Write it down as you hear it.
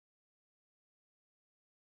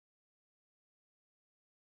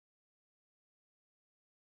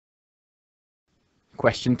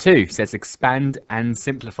Question 2 says expand and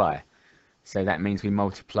simplify. So that means we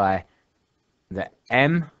multiply the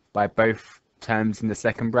m by both terms in the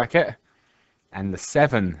second bracket and the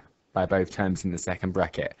 7 by both terms in the second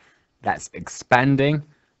bracket. That's expanding,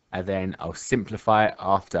 and then I'll simplify it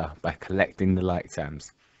after by collecting the like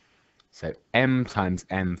terms. So m times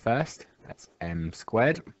m first, that's m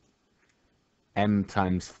squared. M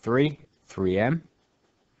times 3, 3m.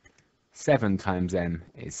 7 times m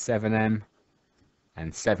is 7m.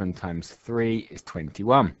 And 7 times 3 is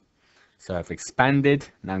 21. So I've expanded.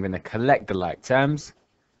 Now I'm going to collect the like terms.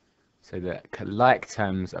 So the like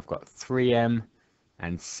terms, I've got 3m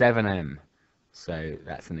and 7m. So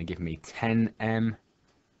that's going to give me 10m.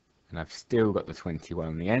 And I've still got the 21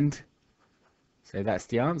 on the end. So that's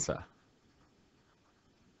the answer.